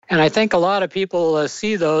And I think a lot of people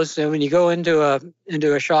see those, and when you go into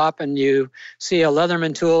a shop and you see a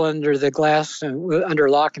Leatherman tool under the glass, under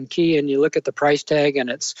lock and key, and you look at the price tag and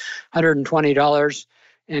it's $120,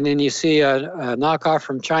 and then you see a knockoff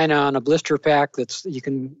from China on a blister pack that's you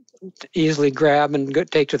can easily grab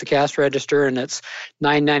and take to the cash register, and it's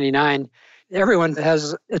 $9.99. Everyone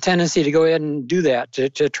has a tendency to go ahead and do that, to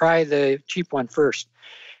try the cheap one first.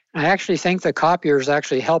 I actually think the copiers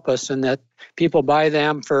actually help us in that people buy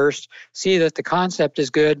them first, see that the concept is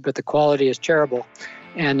good, but the quality is terrible.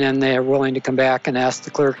 And then they're willing to come back and ask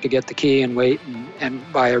the clerk to get the key and wait and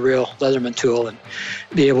buy a real Leatherman tool and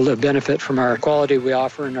be able to benefit from our quality we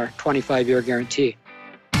offer and our 25-year guarantee.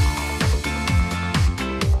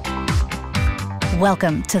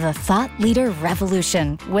 Welcome to the Thought Leader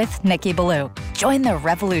Revolution with Nikki Ballou. Join the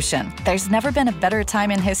revolution. There's never been a better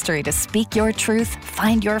time in history to speak your truth,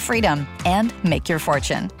 find your freedom, and make your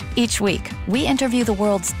fortune. Each week, we interview the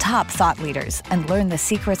world's top thought leaders and learn the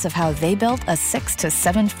secrets of how they built a 6 to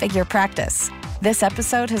 7 figure practice. This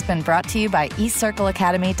episode has been brought to you by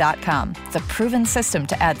eCircleAcademy.com, the proven system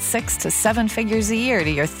to add 6 to 7 figures a year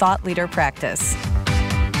to your thought leader practice.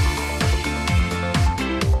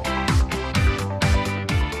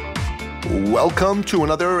 Welcome to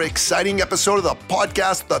another exciting episode of the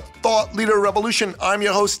podcast, The Thought Leader Revolution. I'm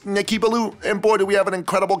your host, Nikki Ballou, and boy, do we have an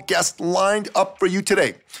incredible guest lined up for you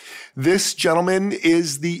today. This gentleman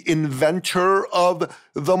is the inventor of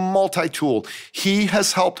the multi-tool. He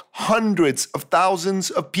has helped hundreds of thousands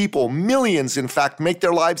of people, millions in fact, make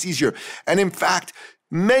their lives easier. And in fact,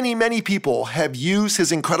 many people have used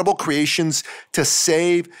his incredible creations to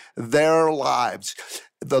save their lives.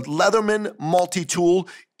 The Leatherman multi-tool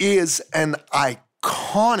is an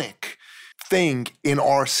iconic thing in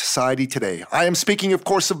our society today. I am speaking, of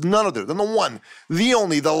course, of none other than the one, the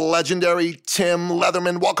only, the legendary Tim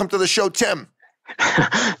Leatherman. Welcome to the show, Tim.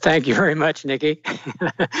 Thank you very much, Nikki.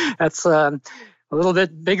 That's a little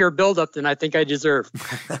bit bigger buildup than I think I deserve.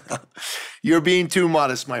 You're being too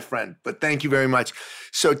modest, my friend, but thank you very much.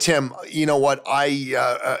 So, Tim, you know what? I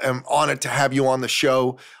am honored to have you on the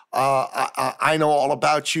show. I know all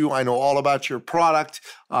about you. I know all about your product.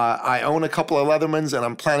 I own a couple of Leathermans, and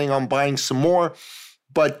I'm planning on buying some more.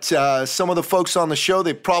 But some of the folks on the show,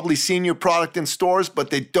 they've probably seen your product in stores, but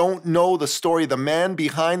they don't know the story, the man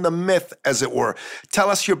behind the myth, as it were. Tell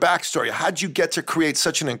us your backstory. How'd you get to create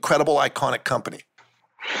such an incredible, iconic company?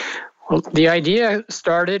 Well, the idea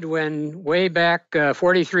started way back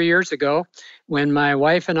 43 years ago, when my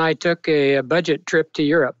wife and I took a budget trip to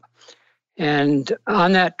Europe. And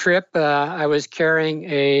on that trip, I was carrying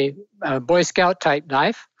a Boy Scout type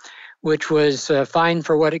knife, which was fine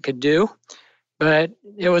for what it could do. But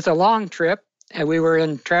it was a long trip, and we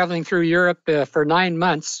were traveling through Europe for 9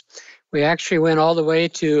 months. We actually went all the way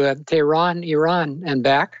to Tehran, Iran, and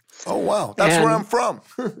back. Oh, wow. That's where I'm from.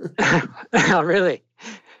 Oh, really?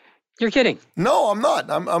 You're kidding? No, I'm not.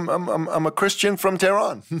 I'm a Christian from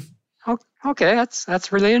Tehran. Okay,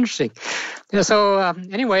 that's really interesting. Yeah, so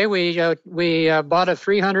anyway, we bought a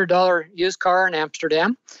 $300 used car in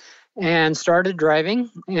Amsterdam and started driving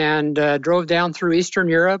and drove down through Eastern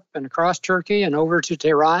Europe and across Turkey and over to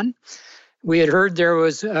Tehran. We had heard there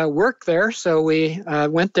was work there, so we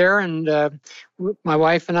went there, and my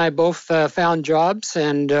wife and I both found jobs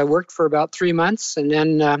and worked for about 3 months, and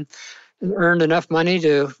then earned enough money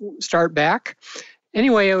to start back.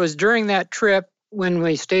 Anyway, it was during that trip when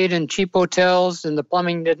we stayed in cheap hotels and the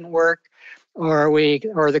plumbing didn't work, or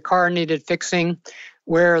the car needed fixing,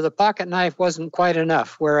 where the pocket knife wasn't quite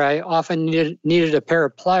enough, where I often needed a pair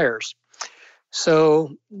of pliers.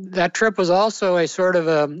 So that trip was also a sort of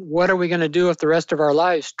a what are we going to do with the rest of our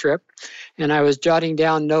lives trip. And I was jotting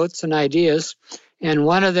down notes and ideas. And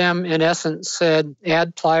one of them, in essence, said,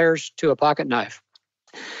 add pliers to a pocket knife.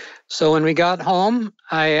 So when we got home,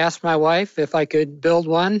 I asked my wife if I could build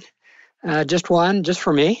one, just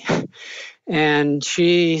for me. And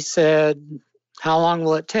she said, how long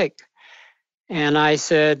will it take? And I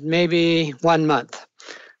said, maybe 1 month.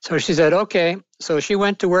 So she said, okay. So she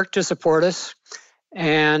went to work to support us.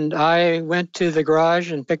 And I went to the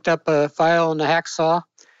garage and picked up a file and a hacksaw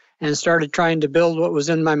and started trying to build what was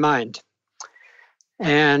in my mind.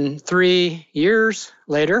 And 3 years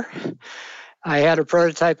later, I had a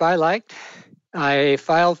prototype I liked. I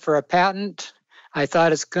filed for a patent. I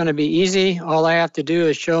thought it's going to be easy. All I have to do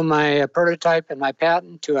is show my prototype and my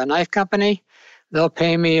patent to a knife company. They'll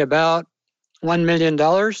pay me about $1 million,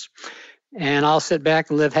 and I'll sit back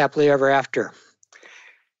and live happily ever after.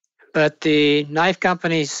 But the knife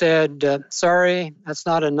company said, sorry, that's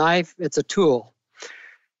not a knife, it's a tool.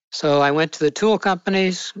 So I went to the tool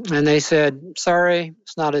companies, and they said, sorry,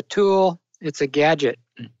 it's not a tool, it's a gadget.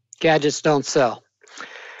 gadgets don't sell.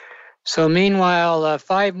 So meanwhile,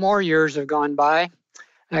 5 more years have gone by.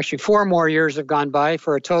 Actually, 4 more years have gone by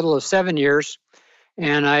for a total of 7 years.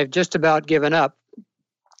 And I've just about given up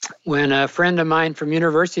when a friend of mine from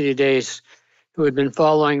university days, who had been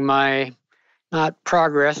following my, not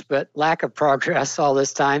progress, but lack of progress all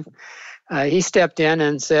this time, he stepped in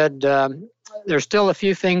and said, there's still a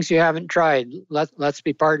few things you haven't tried. Let's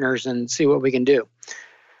be partners and see what we can do.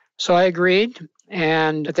 So I agreed.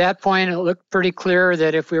 And at that point, it looked pretty clear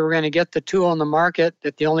that if we were going to get the tool on the market,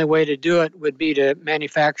 that the only way to do it would be to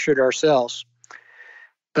manufacture it ourselves.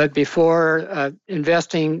 But before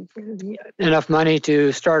investing enough money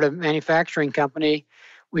to start a manufacturing company,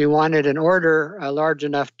 we wanted an order large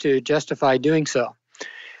enough to justify doing so.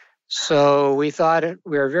 So we thought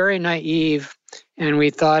we were very naive, and we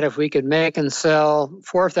thought if we could make and sell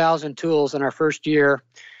 4,000 tools in our first year,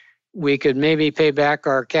 we could maybe pay back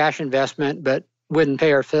our cash investment, but wouldn't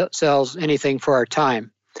pay ourselves anything for our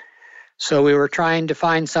time. So we were trying to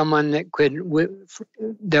find someone that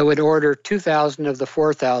would order 2,000 of the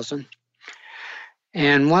 4,000.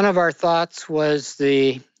 And one of our thoughts was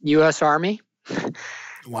the U.S. Army.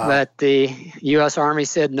 Wow. But the U.S. Army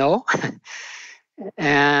said no.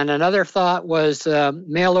 And another thought was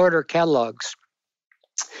mail order catalogs.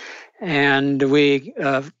 And we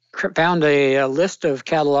found a list of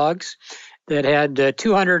catalogs that had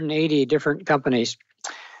 280 different companies.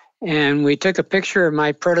 And we took a picture of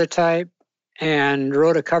my prototype and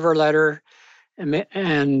wrote a cover letter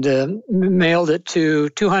and mailed it to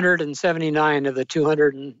 279 of the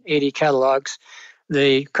 280 catalogs.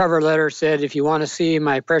 The cover letter said, if you want to see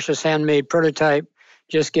my precious handmade prototype,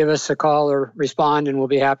 just give us a call or respond and we'll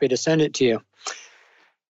be happy to send it to you.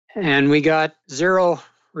 And we got 0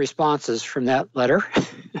 responses from that letter.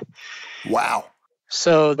 Wow.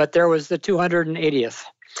 So, but there was the 280th.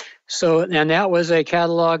 So, and that was a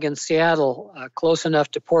catalog in Seattle, close enough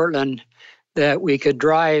to Portland that we could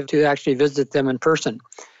drive to actually visit them in person.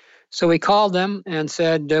 So we called them and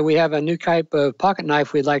said, we have a new type of pocket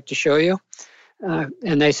knife we'd like to show you.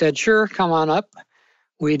 And they said, sure, come on up.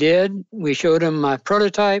 We did. We showed them a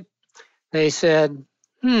prototype. They said,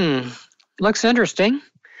 looks interesting.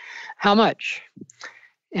 How much?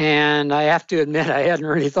 And I have to admit, I hadn't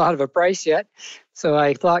really thought of a price yet. So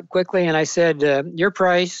I thought quickly and I said, your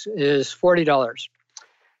price is $40.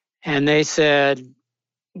 And they said,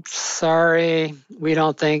 sorry, we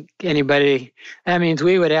don't think anybody, that means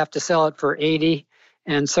we would have to sell it for $80.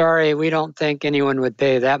 And sorry, we don't think anyone would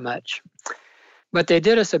pay that much. But they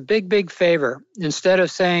did us a big, big favor. Instead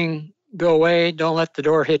of saying, go away, don't let the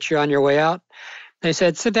door hit you on your way out, they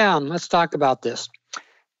said, sit down, let's talk about this.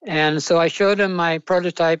 And so I showed them my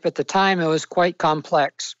prototype. At the time, it was quite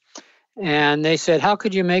complex. And they said, how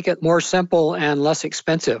could you make it more simple and less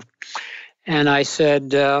expensive? And I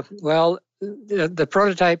said, well, the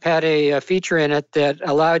prototype had a feature in it that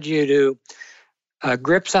allowed you to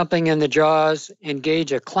grip something in the jaws,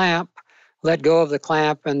 engage a clamp, let go of the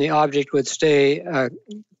clamp, and the object would stay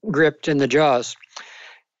gripped in the jaws.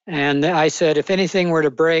 And I said, if anything were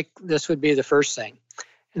to break, this would be the first thing.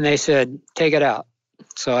 And they said, take it out.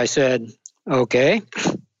 So I said, okay.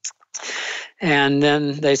 And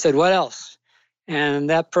then they said, what else? And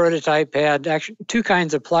that prototype had actually 2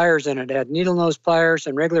 kinds of pliers in it. It had needle nose pliers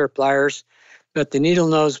and regular pliers, but the needle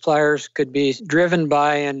nose pliers could be driven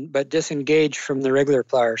by but disengaged from the regular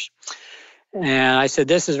pliers. And I said,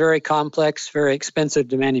 this is very complex, very expensive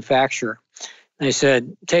to manufacture. They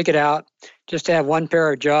said, take it out. Just have 1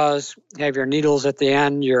 pair of jaws, have your needles at the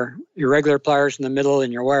end, your regular pliers in the middle,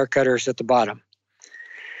 and your wire cutters at the bottom.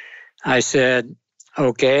 I said,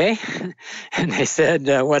 okay. And they said,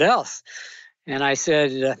 what else? And I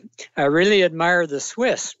said, I really admire the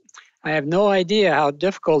Swiss. I have no idea how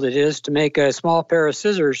difficult it is to make a small pair of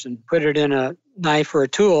scissors and put it in a knife or a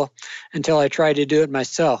tool until I tried to do it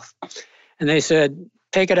myself. And they said,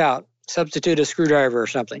 take it out, substitute a screwdriver or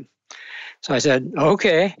something. So I said,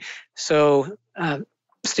 okay. So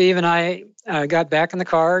Steve and I got back in the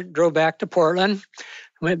car, drove back to Portland,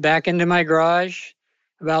 went back into my garage.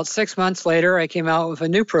 About 6 months later, I came out with a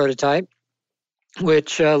new prototype,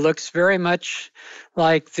 which looks very much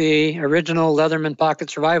like the original Leatherman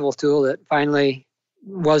pocket survival tool that finally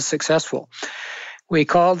was successful. We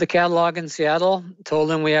called the catalog in Seattle, told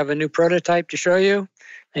them we have a new prototype to show you.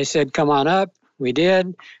 They said, come on up. We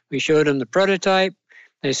did. We showed them the prototype.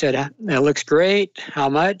 They said, that looks great. How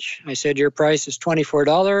much? I said, your price is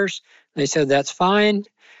 $24. They said, that's fine.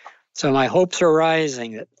 So my hopes are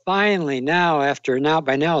rising that finally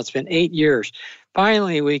by now it's been 8 years.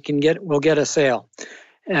 Finally, we'll get a sale.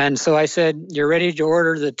 And so I said, you're ready to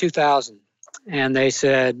order the 2,000. And they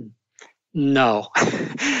said, No.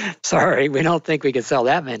 Sorry, we don't think we could sell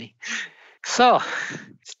that many. So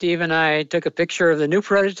Steve and I took a picture of the new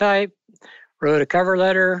prototype, wrote a cover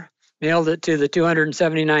letter, mailed it to the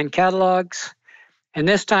 279 catalogs. And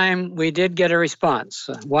this time we did get a response,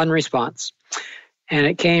 one response. And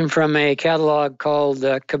it came from a catalog called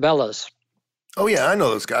Cabela's. Oh, yeah, I know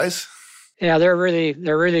those guys. Yeah, they're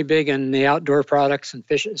really big in the outdoor products and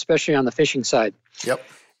fish, especially on the fishing side. Yep.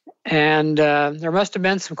 And there must have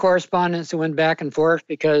been some correspondence that went back and forth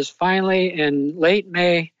because finally in late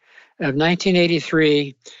May of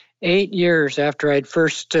 1983, 8 years after I'd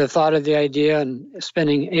first thought of the idea and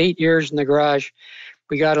spending 8 years in the garage,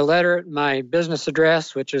 we got a letter at my business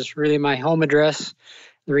address, which is really my home address.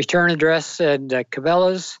 The return address said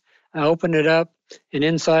Cabela's. I opened it up, and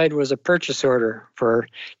inside was a purchase order for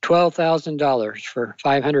 $12,000 for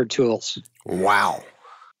 500 tools. Wow.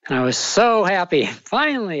 And I was so happy.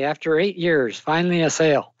 Finally, after 8 years, finally a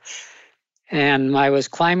sale. And I was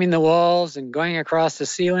climbing the walls and going across the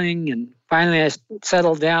ceiling. And finally, I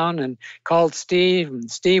settled down and called Steve.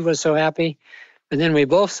 And Steve was so happy. And then we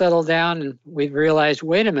both settled down and we realized,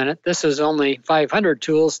 wait a minute, this is only 500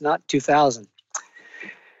 tools, not 2,000.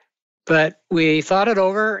 But we thought it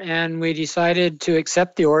over and we decided to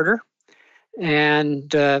accept the order and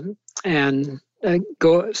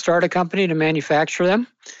go start a company to manufacture them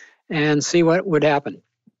and see what would happen.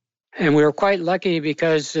 And we were quite lucky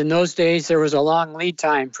because in those days there was a long lead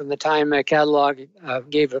time from the time a catalog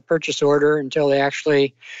gave a purchase order until they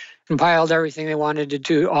actually compiled everything they wanted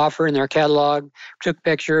to offer in their catalog, took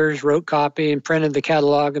pictures, wrote copy, and printed the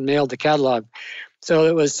catalog and mailed the catalog. So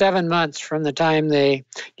it was 7 months from the time they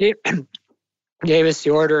gave us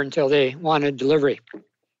the order until they wanted delivery.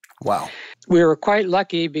 Wow. We were quite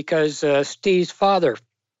lucky because Steve's father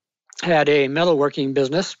had a metalworking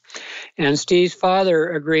business, and Steve's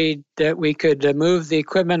father agreed that we could move the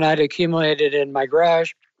equipment I'd accumulated in my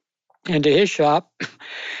garage into his shop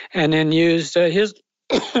and then use his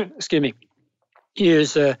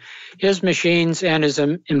his machines and his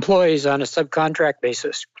employees on a subcontract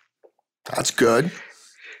basis. That's good.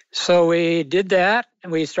 So we did that,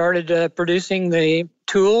 and we started producing the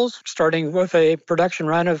tools, starting with a production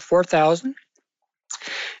run of 4,000.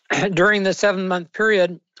 During the 7-month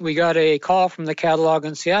period, we got a call from the catalog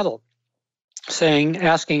in Seattle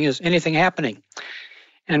asking, is anything happening?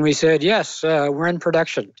 And we said, yes, we're in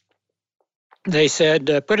production. They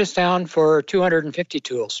said, put us down for 250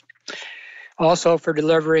 tools, also for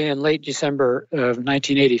delivery in late December of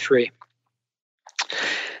 1983.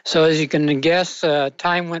 So as you can guess,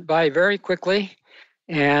 time went by very quickly.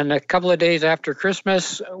 And a couple of days after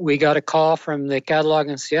Christmas, we got a call from the catalog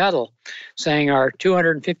in Seattle saying, our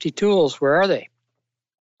 250 tools, where are they?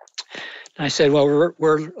 And I said, well,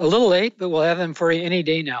 we're a little late, but we'll have them for you any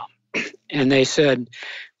day now. And they said,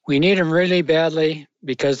 we need them really badly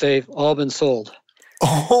because they've all been sold.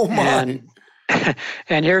 Oh, my.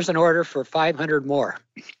 And here's an order for 500 more.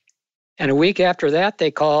 And a week after that,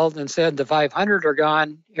 they called and said, the 500 are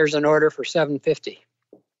gone. Here's an order for 750.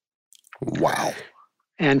 Wow.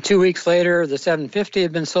 And 2 weeks later, the 750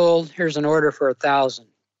 had been sold. Here's an order for 1,000.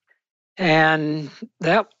 And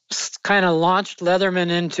that kind of launched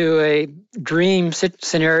Leatherman into a dream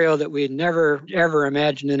scenario that we'd never, ever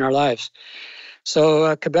imagined in our lives.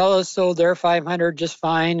 So Cabela's sold their 500 just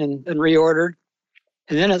fine and reordered.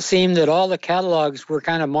 And then it seemed that all the catalogs were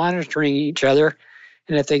kind of monitoring each other.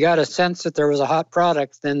 And if they got a sense that there was a hot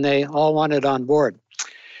product, then they all wanted on board.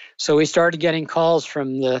 So we started getting calls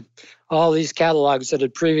from all these catalogs that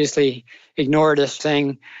had previously ignored us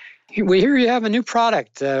saying, we hear you have a new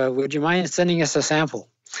product. Would you mind sending us a sample?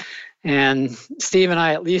 And Steve and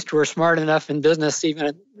I at least were smart enough in business,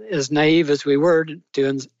 even as naive as we were,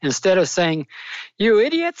 to instead of saying, you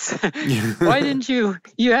idiots, why didn't you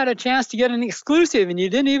had a chance to get an exclusive and you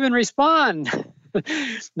didn't even respond.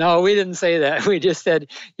 No, we didn't say that. We just said,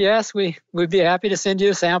 yes, we'd be happy to send you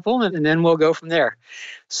a sample, and then we'll go from there.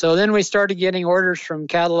 So then we started getting orders from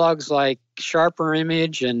catalogs like Sharper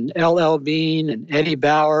Image and LL Bean and Eddie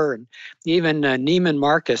Bauer, and even Neiman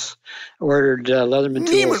Marcus ordered Leatherman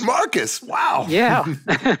tools. Neiman Marcus, wow. Yeah.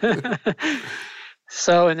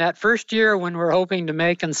 So in that first year, when we're hoping to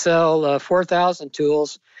make and sell 4,000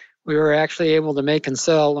 tools, we were actually able to make and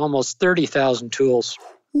sell almost 30,000 tools.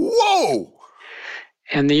 Whoa!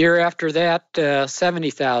 And the year after that,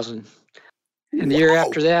 70,000. And the year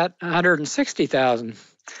after that, 160,000.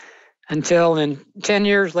 Until in 10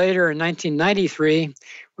 years later, in 1993,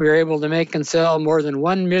 we were able to make and sell more than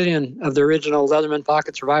 1 million of the original Leatherman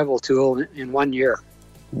Pocket Survival tool in 1 year.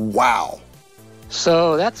 Wow.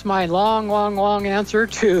 So that's my long answer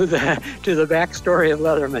to the backstory of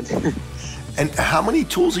Leatherman. And how many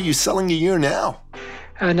tools are you selling a year now?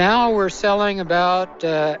 Now we're selling about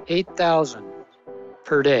 8,000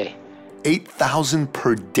 per day. 8,000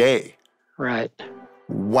 per day? Right.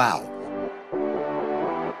 Wow.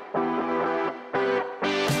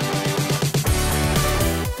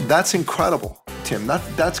 That's incredible, Tim.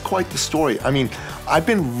 That's quite the story. I mean, I've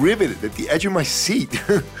been riveted at the edge of my seat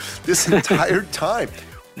this entire time.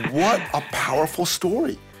 What a powerful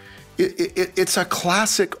story. It's a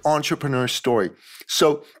classic entrepreneur story.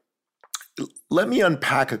 So let me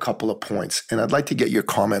unpack a couple of points, and I'd like to get your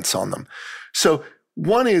comments on them. So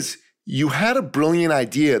one is, you had a brilliant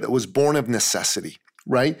idea that was born of necessity,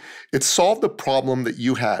 right? It solved a problem that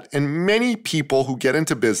you had. And many people who get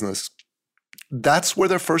into business, that's where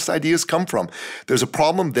their first ideas come from. There's a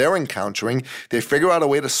problem they're encountering. They figure out a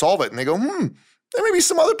way to solve it, and they go, there may be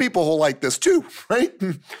some other people who like this too, right?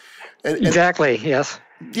 Exactly, yes.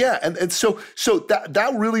 Yeah, and so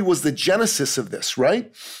that really was the genesis of this,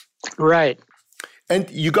 right? Right. And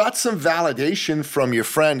you got some validation from your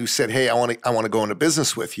friend who said, hey, I want to go into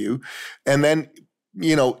business with you. And then,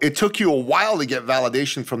 it took you a while to get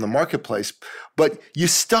validation from the marketplace, but you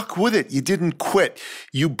stuck with it. You didn't quit.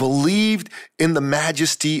 You believed in the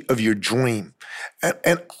majesty of your dream.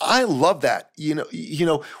 And I love that.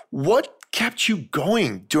 What kept you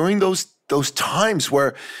going during those times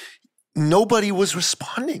where nobody was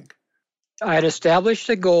responding? I had established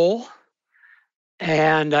a goal,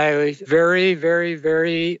 and I was very, very,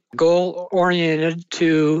 very goal-oriented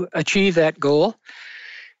to achieve that goal.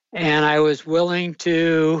 And I was willing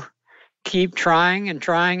to keep trying and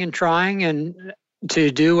trying and trying, and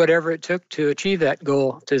to do whatever it took to achieve that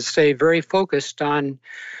goal, to stay very focused on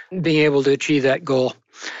being able to achieve that goal.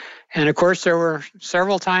 And of course, there were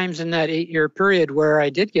several times in that 8-year period where I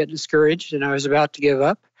did get discouraged and I was about to give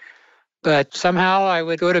up. But somehow I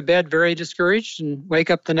would go to bed very discouraged and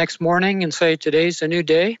wake up the next morning and say, today's a new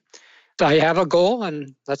day. I have a goal,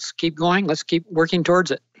 and let's keep going. Let's keep working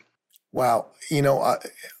towards it. Wow.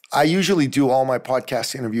 I usually do all my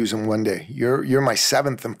podcast interviews in one day. You're my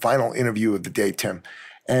 7th and final interview of the day, Tim.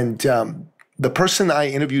 And the person I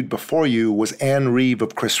interviewed before you was Anne Reeve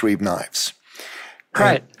of Chris Reeve Knives.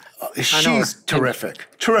 Right. She's terrific.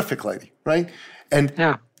 Terrific lady, right? And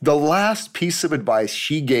yeah. The last piece of advice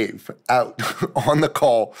she gave out on the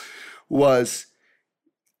call was,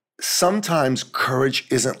 sometimes courage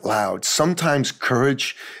isn't loud. Sometimes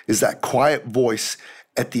courage is that quiet voice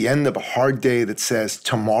at the end of a hard day that says,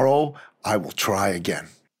 tomorrow I will try again.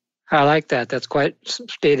 I like that. That's quite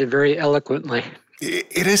stated very eloquently.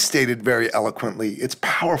 It is stated very eloquently. It's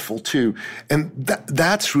powerful too. And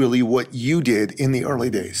that's really what you did in the early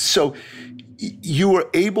days. So you were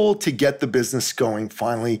able to get the business going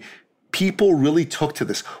finally. People really took to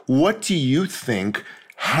this. What do you think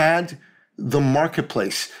had the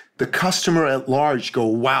marketplace, the customer at large, go,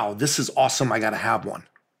 wow, this is awesome, I got to have one?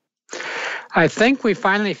 I think we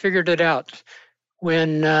finally figured it out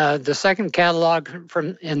when the second catalog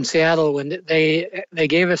in Seattle, when they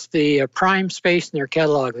gave us the prime space in their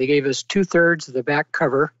catalog. They gave us 2/3 of the back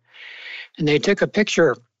cover, and they took a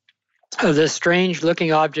picture of this strange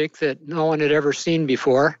looking object that no one had ever seen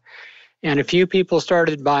before. And a few people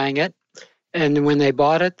started buying it. And when they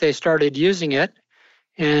bought it, they started using it,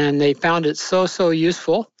 and they found it so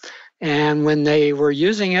useful. And when they were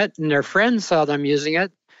using it and their friends saw them using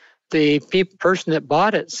it, the person that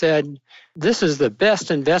bought it said, this is the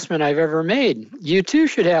best investment I've ever made. You too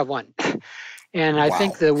should have one. And I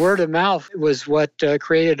think the word of mouth was what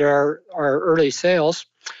created our early sales.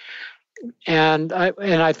 And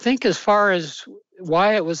I think as far as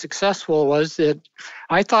why it was successful was that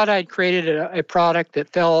I thought I'd created a product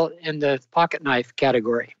that fell in the pocket knife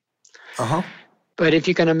category. Uh-huh. But if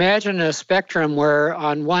you can imagine a spectrum where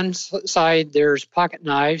on one side there's pocket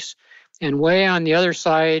knives, and way on the other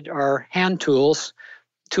side are hand tools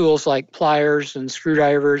like pliers and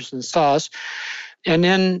screwdrivers and saws. And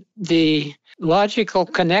then the logical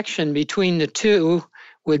connection between the two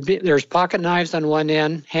would be, there's pocket knives on one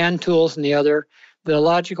end, hand tools on the other. The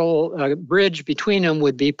logical bridge between them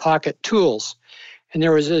would be pocket tools. And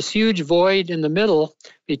there was this huge void in the middle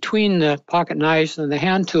between the pocket knives and the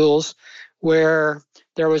hand tools where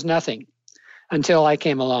there was nothing until I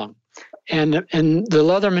came along. And the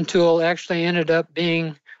Leatherman tool actually ended up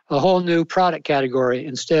being a whole new product category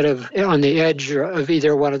instead of on the edge of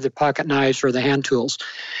either one of the pocket knives or the hand tools.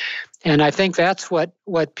 And I think that's what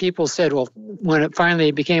people said. Well, when it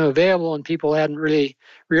finally became available and people hadn't really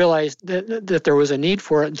realized that there was a need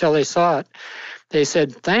for it until they saw it, they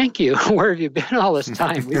said, thank you. Where have you been all this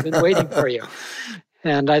time? We've been waiting for you.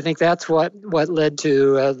 And I think that's what led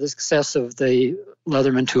to the success of the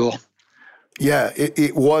Leatherman tool. Yeah,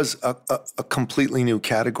 it was a completely new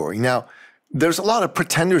category. Now, there's a lot of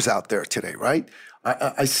pretenders out there today, right?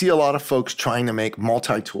 I see a lot of folks trying to make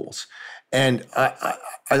multi-tools. And I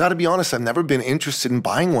got to be honest, I've never been interested in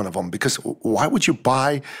buying one of them, because why would you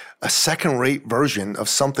buy a second-rate version of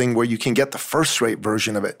something where you can get the first-rate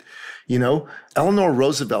version of it? You know, Eleanor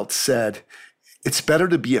Roosevelt said, it's better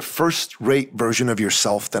to be a first-rate version of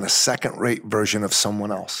yourself than a second-rate version of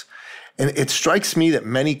someone else. And it strikes me that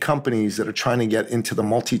many companies that are trying to get into the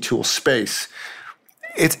multi-tool space,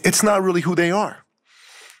 it's not really who they are.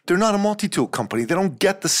 They're not a multi-tool company. They don't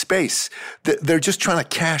get the space. They're just trying to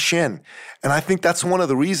cash in. And I think that's one of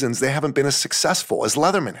the reasons they haven't been as successful as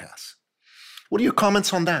Leatherman has. What are your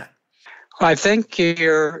comments on that? I think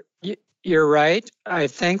you're right. I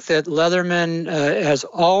think that Leatherman has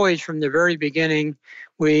always, from the very beginning,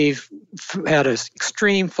 we've had an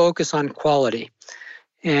extreme focus on quality.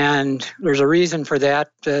 And there's a reason for that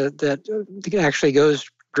that actually goes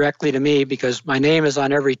directly to me, because my name is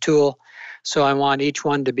on every tool. So I want each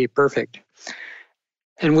one to be perfect.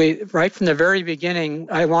 And right from the very beginning,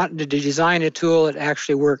 I wanted to design a tool that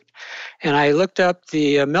actually worked. And I looked up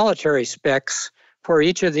the military specs for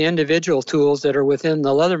each of the individual tools that are within the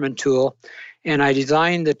Leatherman tool. And I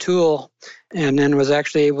designed the tool and then was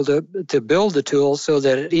actually able to build the tool so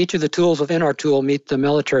that each of the tools within our tool meet the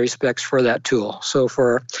military specs for that tool. So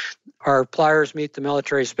for our pliers meet the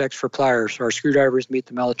military specs for pliers. Our screwdrivers meet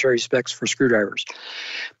the military specs for screwdrivers.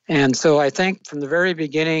 And so I think from the very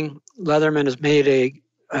beginning, Leatherman has made a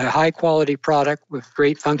high-quality product with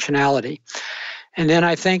great functionality. And then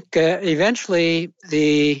I think eventually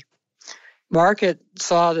the market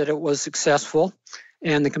saw that it was successful,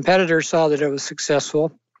 and the competitors saw that it was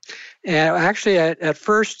successful. And actually, at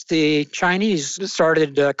first, the Chinese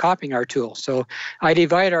started copying our tool. So I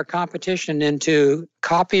divide our competition into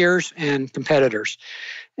copiers and competitors.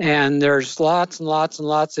 And there's lots and lots and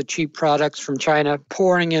lots of cheap products from China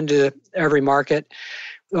pouring into every market,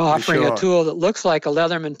 offering a tool that looks like a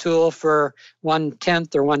Leatherman tool for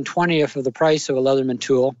 1/10 or 1/20th of the price of a Leatherman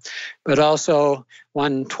tool, but also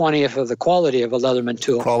 1/20th of the quality of a Leatherman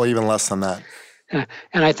tool. Probably even less than that.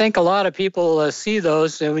 And I think a lot of people see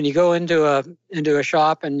those, and when you go into a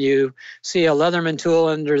shop and you see a Leatherman tool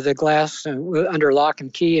under the glass, under lock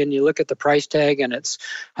and key, and you look at the price tag and it's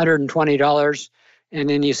 $120, and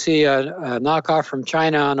then you see a knockoff from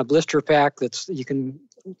China on a blister pack that's you can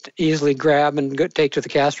easily grab and take to the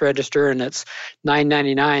cash register, and it's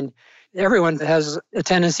 $9.99. Everyone has a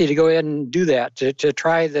tendency to go ahead and do that, to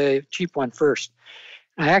try the cheap one first.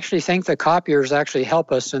 I actually think the copiers actually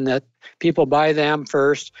help us in that people buy them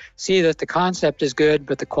first, see that the concept is good,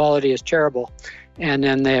 but the quality is terrible. And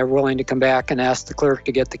then they're willing to come back and ask the clerk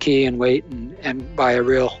to get the key and wait and buy a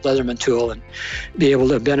real Leatherman tool and be able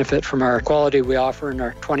to benefit from our quality we offer and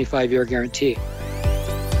our 25-year guarantee.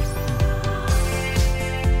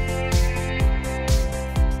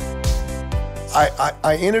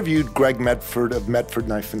 I interviewed Greg Medford of Medford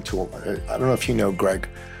Knife and Tool. I don't know if you know Greg,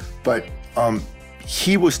 but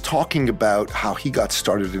he was talking about how he got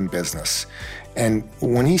started in business. And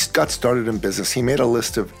when he got started in business, he made a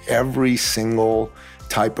list of every single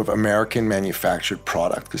type of American manufactured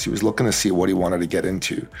product because he was looking to see what he wanted to get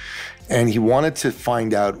into. And he wanted to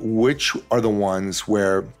find out which are the ones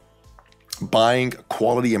where buying a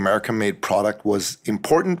quality American-made product was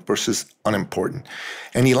important versus unimportant.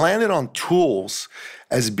 And he landed on tools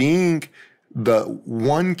as being the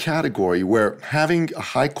one category where having a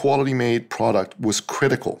high-quality made product was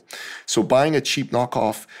critical. So buying a cheap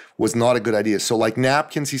knockoff was not a good idea. So like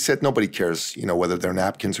napkins, he said, nobody cares, whether they're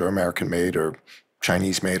napkins or American-made or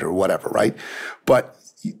Chinese-made or whatever, right? But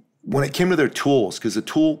when it came to their tools, because a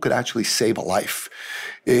tool could actually save a life,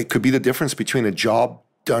 it could be the difference between a job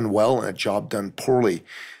done well and a job done poorly.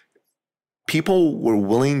 People were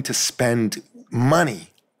willing to spend money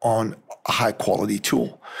on a high quality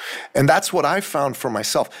tool. And that's what I found for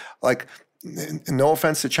myself. Like, no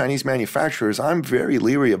offense to Chinese manufacturers, I'm very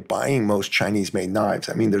leery of buying most Chinese made knives.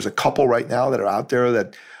 I mean, there's a couple right now that are out there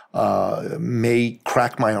that may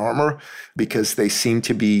crack my armor because they seem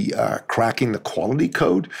to be cracking the quality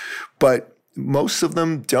code. But most of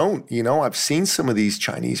them don't. I've seen some of these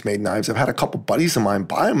Chinese-made knives. I've had a couple buddies of mine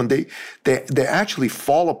buy them, and they actually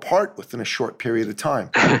fall apart within a short period of time.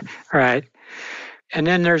 Right. And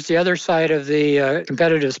then there's the other side of the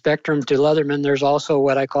competitive spectrum to Leatherman. There's also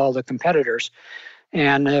what I call the competitors.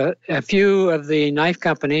 And a few of the knife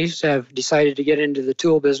companies have decided to get into the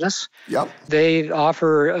tool business. Yep. They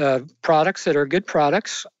offer products that are good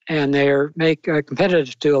products, and they make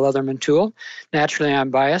competitive to a Leatherman tool. Naturally, I'm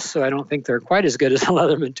biased, so I don't think they're quite as good as a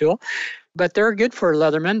Leatherman tool. But they're good for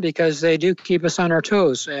Leatherman because they do keep us on our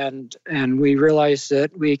toes, and we realize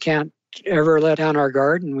that we can't ever let down our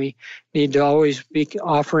guard, and we need to always be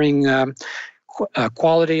offering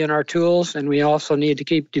quality in our tools, and we also need to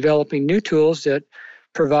keep developing new tools that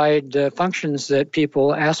provide functions that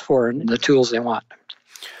people ask for and the tools they want.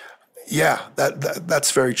 Yeah,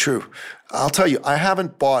 that's very true. I'll tell you, I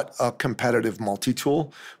haven't bought a competitive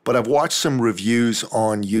multi-tool, but I've watched some reviews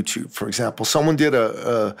on YouTube. For example, someone did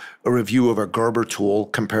a review of a Gerber tool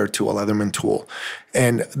compared to a Leatherman tool.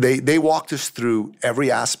 And they walked us through every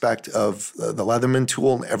aspect of the Leatherman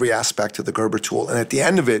tool and every aspect of the Gerber tool. And at the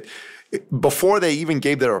end of it, before they even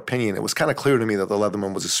gave their opinion, it was kind of clear to me that the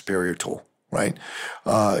Leatherman was a superior tool, right?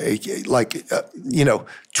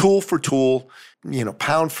 Tool for tool,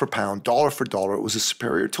 pound for pound, dollar for dollar, it was a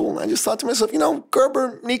superior tool. And I just thought to myself,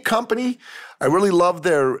 Gerber, neat company. I really love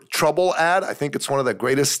their trouble ad. I think it's one of the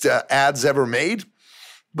greatest ads ever made.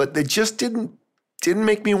 But they just didn't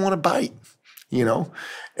make me want to bite,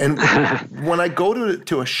 And when I go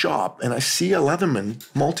to a shop and I see a Leatherman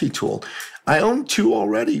multi-tool, I own two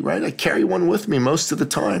already, right? I carry one with me most of the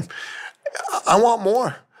time. I want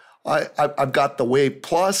more. I've got the Wave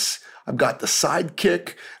Plus. I've got the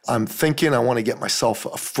Sidekick. I'm thinking I want to get myself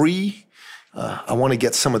a Free. I want to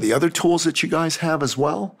get some of the other tools that you guys have as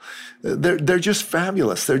well. They're just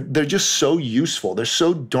fabulous. They're just so useful. They're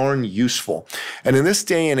so darn useful. And in this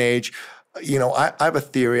day and age, I have a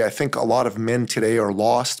theory. I think a lot of men today are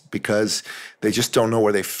lost because they just don't know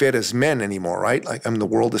where they fit as men anymore, right? The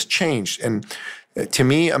world has changed. And to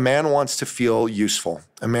me, a man wants to feel useful.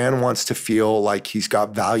 A man wants to feel like he's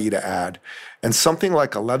got value to add. And something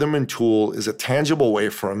like a Leatherman tool is a tangible way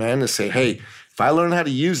for a man to say, hey, if I learn how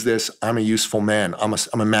to use this, I'm a useful man. I'm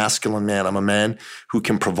a masculine man. I'm a man who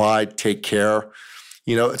can provide, take care.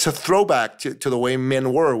 It's a throwback to the way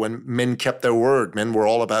men were when men kept their word. Men were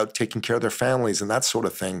all about taking care of their families and that sort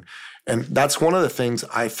of thing. And that's one of the things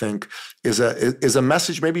I think is a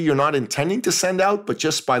message maybe you're not intending to send out, but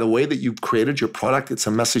just by the way that you've created your product, it's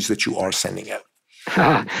a message that you are sending out.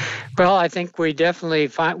 Well, I think we definitely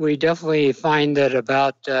find that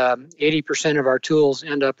about 80% of our tools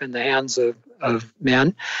end up in the hands of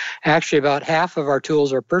men. Actually, about half of our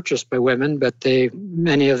tools are purchased by women, but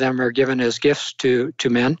many of them are given as gifts to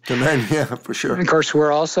men. To men, yeah, for sure. And of course,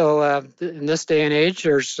 we're also in this day and age.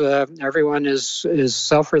 There's everyone is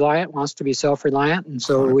self-reliant, wants to be self-reliant, and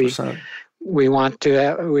so 100%.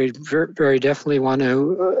 we very definitely want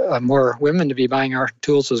to more women to be buying our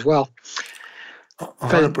tools as well.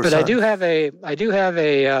 100%. But I do have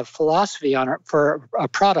a philosophy for a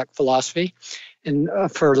product philosophy, and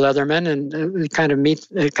for Leatherman, and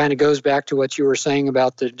it kind of goes back to what you were saying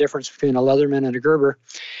about the difference between a Leatherman and a Gerber.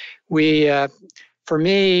 For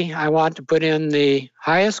me, I want to put in the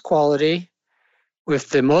highest quality with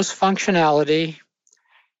the most functionality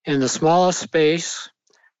in the smallest space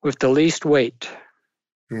with the least weight.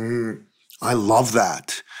 I love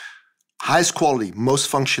that. Highest quality,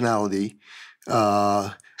 most functionality.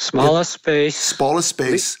 Smallest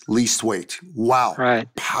space, least weight. Wow. Right.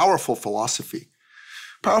 Powerful philosophy.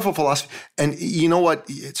 And you know what?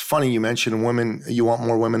 It's funny you mentioned women. You want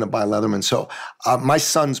more women to buy Leatherman. So my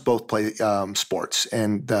sons both play sports,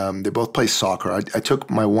 and they both play soccer. I took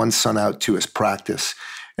my one son out to his practice,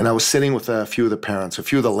 and I was sitting with a few of the parents, a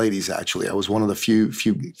few of the ladies actually. I was one of the few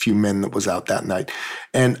men that was out that night,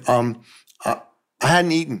 and I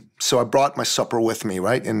hadn't eaten, so I brought my supper with me,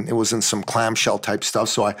 right? And it was in some clamshell type stuff.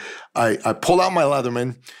 So I pulled out my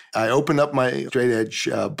Leatherman, I opened up my straight edge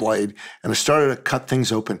blade, and I started to cut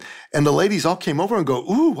things open. And the ladies all came over and go,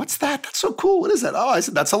 "Ooh, what's that? That's so cool. What is that?" Oh, I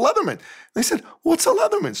said, "That's a Leatherman." They said, "What's a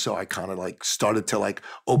Leatherman?" So I kind of started to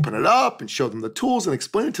open it up and show them the tools and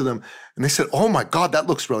explain it to them. And they said, "Oh my God, that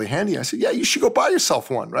looks really handy." I said, "Yeah, you should go buy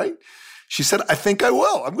yourself one, right?" She said, "I think I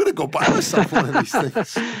will. I'm going to go buy myself one of these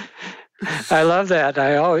things." I love that.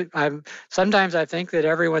 Sometimes I think that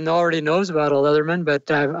everyone already knows about a Leatherman,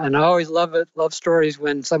 and I always love stories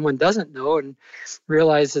when someone doesn't know and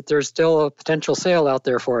realize that there's still a potential sale out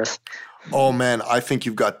there for us. Oh man, I think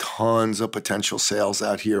you've got tons of potential sales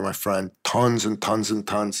out here, my friend. Tons and tons and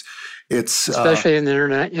tons. It's especially in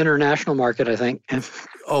the international market, I think.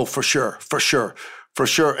 Oh, for sure.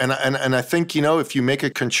 And I think, if you make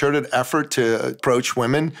a concerted effort to approach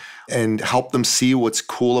women and help them see what's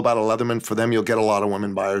cool about a Leatherman for them, you'll get a lot of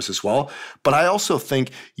women buyers as well. But I also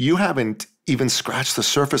think you haven't even scratch the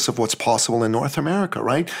surface of what's possible in North America,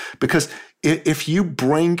 right? Because if you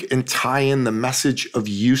bring and tie in the message of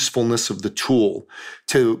usefulness of the tool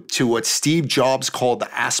to what Steve Jobs called the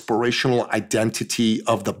aspirational identity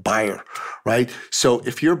of the buyer, right? So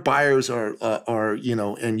if your buyers are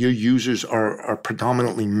and your users are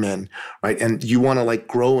predominantly men, right? And you want to like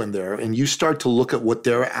grow in there, and you start to look at what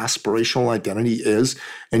their aspirational identity is,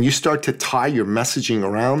 and you start to tie your messaging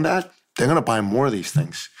around that, they're going to buy more of these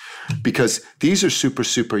things. Because these are super,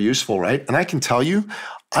 super useful, right? And I can tell you,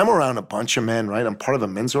 I'm around a bunch of men, right? I'm part of a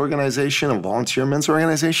men's organization, a volunteer men's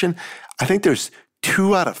organization. I think there's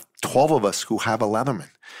 2 out of 12 of us who have a Leatherman.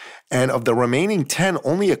 And of the remaining 10,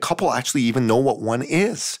 only a couple actually even know what one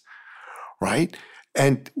is, right?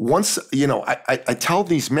 And once, I tell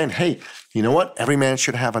these men, hey, you know what? Every man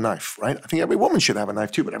should have a knife, right? I think every woman should have a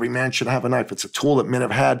knife too, but every man should have a knife. It's a tool that men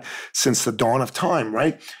have had since the dawn of time,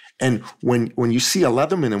 right? And when you see a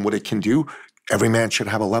Leatherman and what it can do, every man should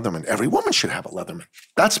have a Leatherman. Every woman should have a Leatherman.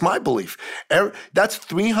 That's my belief. That's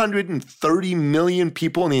 330 million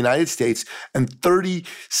people in the United States and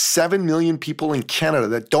 37 million people in Canada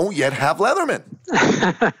that don't yet have Leatherman.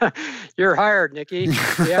 You're hired, Nicky.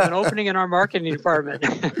 We have an opening in our marketing department.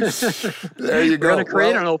 There you go. We're going to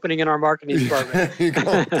create an opening in our marketing department.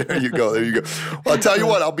 There you go. Well, I'll tell you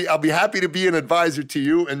what, I'll be happy to be an advisor to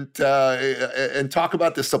you and talk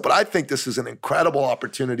about this stuff. But I think this is an incredible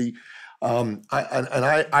opportunity.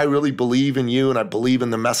 I really believe in you, and I believe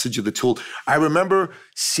in the message of the tool. I remember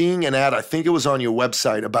seeing an ad, I think it was on your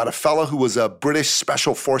website, about a fellow who was a British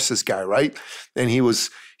Special Forces guy, right? And he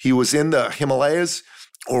was in the Himalayas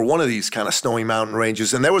or one of these kind of snowy mountain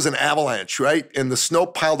ranges, and there was an avalanche, right? And the snow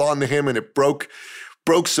piled onto him, and it broke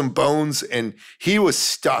some bones, and he was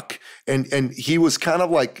stuck, and he was kind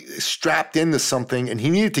of like strapped into something, and he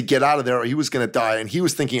needed to get out of there or he was going to die. And he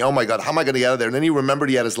was thinking, oh my God, how am I going to get out of there? And then he remembered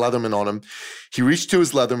he had his Leatherman on him. He reached to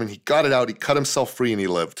his Leatherman, he got it out, he cut himself free, and he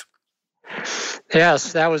lived.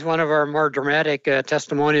 Yes, that was one of our more dramatic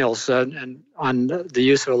testimonials on the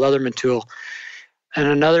use of a Leatherman tool. And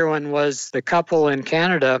another one was the couple in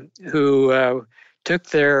Canada who took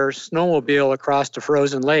their snowmobile across the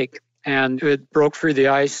frozen lake, and it broke through the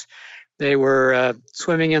ice. They were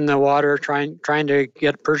swimming in the water, trying to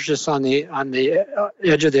get purchase on the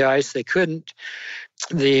edge of the ice. They couldn't.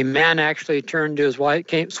 The man actually turned to his wife,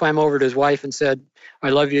 swam over to his wife, and said, "I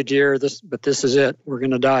love you, dear. But this is it. We're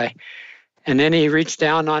going to die." And then he reached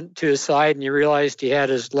down onto his side, and he realized he had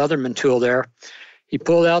his Leatherman tool there. He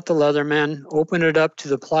pulled out the Leatherman, opened it up to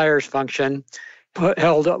the pliers function,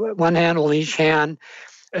 held one handle in each hand,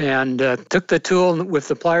 and took the tool with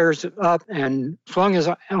the pliers up and swung his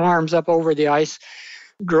arms up over the ice,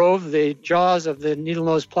 drove the jaws of the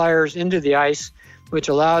needle-nose pliers into the ice, which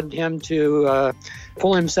allowed him to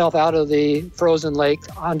pull himself out of the frozen lake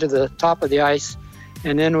onto the top of the ice,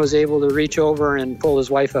 and then was able to reach over and pull his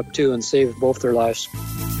wife up too and save both their lives.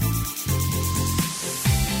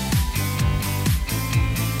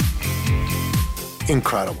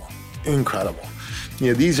 Incredible.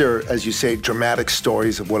 These are, as you say, dramatic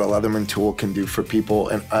stories of what a Leatherman tool can do for people,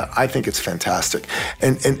 and I think it's fantastic.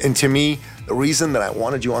 And to me, the reason that I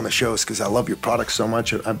wanted you on the show is because I love your product so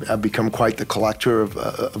much. I've become quite the collector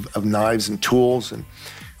of knives and tools, and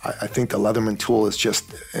I think the Leatherman tool is just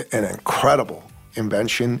an incredible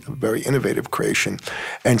invention, a very innovative creation.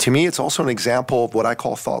 And to me, it's also an example of what I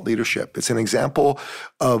call thought leadership. It's an example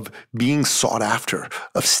of being sought after,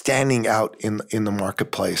 of standing out in the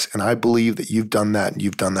marketplace. And I believe that you've done that, and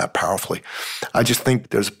you've done that powerfully. I just think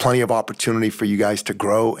there's plenty of opportunity for you guys to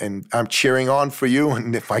grow, and I'm cheering on for you.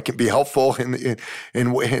 And if I can be helpful in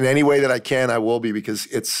any way that I can, I will be, because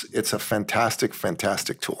it's a fantastic,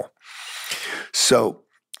 fantastic tool. So,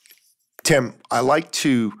 Tim, I like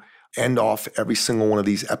to end off every single one of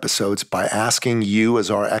these episodes by asking you, as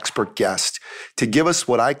our expert guest, to give us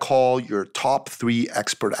what I call your top 3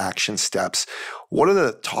 expert action steps. What are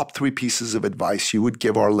the top 3 pieces of advice you would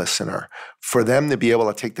give our listener for them to be able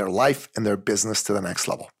to take their life and their business to the next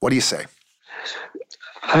level? What do you say?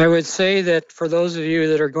 I would say that for those of you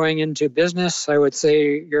that are going into business, I would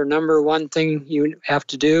say your number one thing you have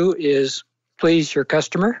to do is please your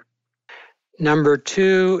customer. Number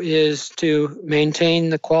 2 is to maintain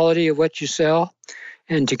the quality of what you sell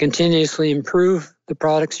and to continuously improve the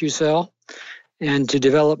products you sell and to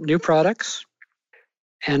develop new products.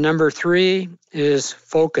 And number 3 is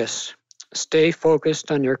focus. Stay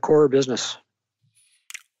focused on your core business.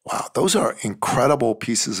 Wow, those are incredible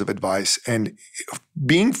pieces of advice. And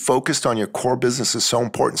being focused on your core business is so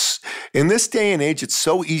important. In this day and age, it's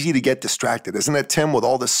so easy to get distracted, isn't it, Tim, with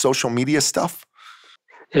all this social media stuff?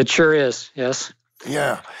 It sure is, yes.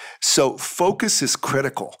 Yeah. So focus is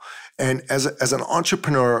critical. And as an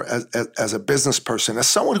entrepreneur, as a business person, as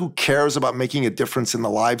someone who cares about making a difference in the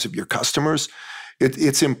lives of your customers,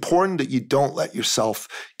 it's important that you don't let yourself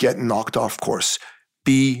get knocked off course.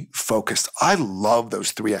 Be focused. I love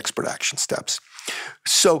those 3 expert action steps.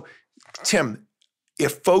 So, Tim,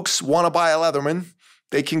 if folks want to buy a Leatherman,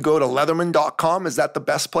 they can go to Leatherman.com. Is that the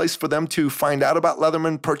best place for them to find out about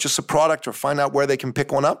Leatherman, purchase a product, or find out where they can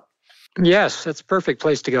pick one up? Yes, that's a perfect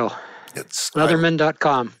place to go. It's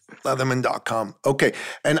Leatherman.com. Leatherman.com. Okay.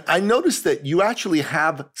 And I noticed that you actually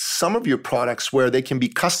have some of your products where they can be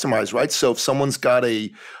customized, right? So if someone's got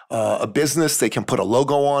a business, they can put a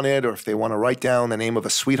logo on it, or if they want to write down the name of a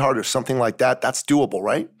sweetheart or something like that, that's doable,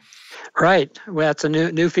 right? Right. Well, that's a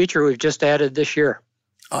new feature we've just added this year.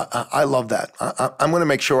 I love that. I'm going to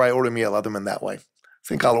make sure I order me a Leatherman that way. I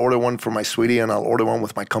think I'll order one for my sweetie, and I'll order one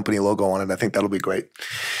with my company logo on it. I think that'll be great.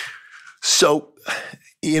 So,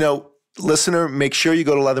 listener, make sure you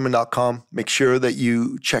go to Leatherman.com. Make sure that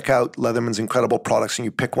you check out Leatherman's incredible products and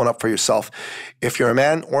you pick one up for yourself. If you're a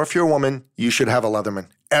man or if you're a woman, you should have a Leatherman.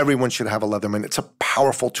 Everyone should have a Leatherman. It's a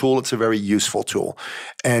powerful tool. It's a very useful tool.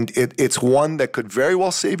 And it's one that could very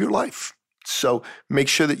well save your life. So make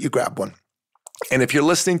sure that you grab one. And if you're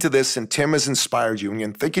listening to this and Tim has inspired you and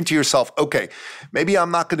you're thinking to yourself, okay, maybe I'm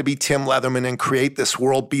not going to be Tim Leatherman and create this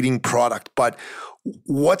world-beating product, but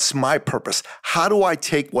what's my purpose? How do I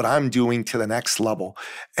take what I'm doing to the next level?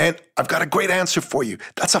 And I've got a great answer for you.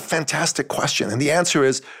 That's a fantastic question. And the answer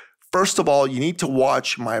is, first of all, you need to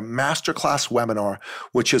watch my masterclass webinar,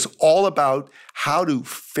 which is all about how to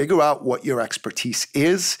figure out what your expertise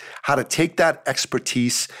is, how to take that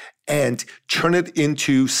expertise and turn it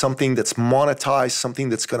into something that's monetized, something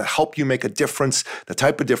that's going to help you make a difference, the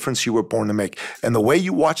type of difference you were born to make. And the way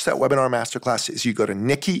you watch that webinar masterclass is you go to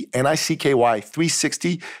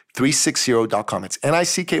NICKY360.com. It's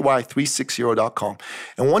NICKY360.com.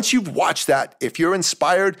 And once you've watched that, if you're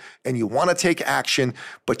inspired and you want to take action,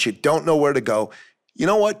 but you don't know where to go, you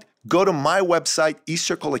know what? Go to my website,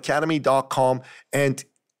 eCircleacademy.com, and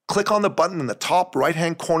click on the button in the top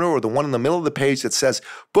right-hand corner or the one in the middle of the page that says,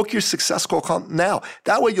 book your success call now.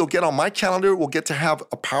 That way you'll get on my calendar. We'll get to have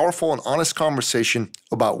a powerful and honest conversation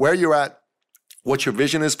about where you're at, what your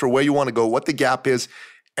vision is for where you want to go, what the gap is,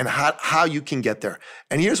 and how you can get there.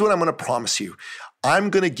 And here's what I'm going to promise you. I'm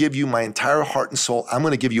going to give you my entire heart and soul. I'm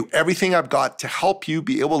going to give you everything I've got to help you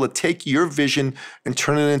be able to take your vision and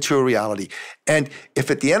turn it into a reality. And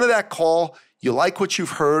if at the end of that call, you like what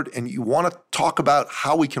you've heard and you want to talk about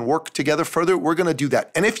how we can work together further, we're going to do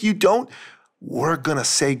that. And if you don't, we're going to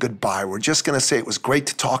say goodbye. We're just going to say it was great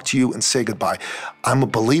to talk to you and say goodbye. I'm a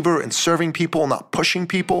believer in serving people, not pushing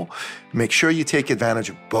people. Make sure you take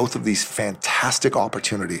advantage of both of these fantastic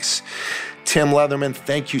opportunities. Tim Leatherman,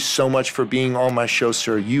 thank you so much for being on my show,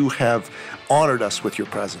 sir. You have honored us with your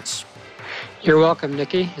presence. You're welcome,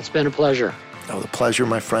 Nikki. It's been a pleasure. Oh, the pleasure,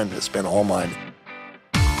 my friend, has been all mine.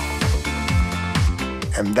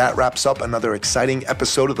 And that wraps up another exciting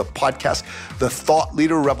episode of the podcast, The Thought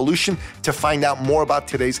Leader Revolution. To find out more about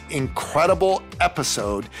today's incredible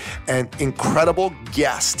episode and incredible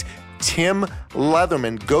guest, Tim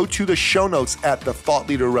Leatherman, go to the show notes at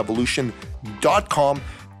thethoughtleaderrevolution.com.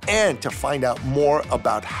 And to find out more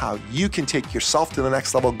about how you can take yourself to the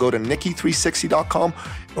next level, go to Nicky360.com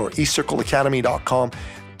or eCircleacademy.com.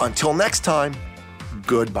 Until next time,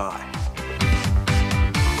 goodbye.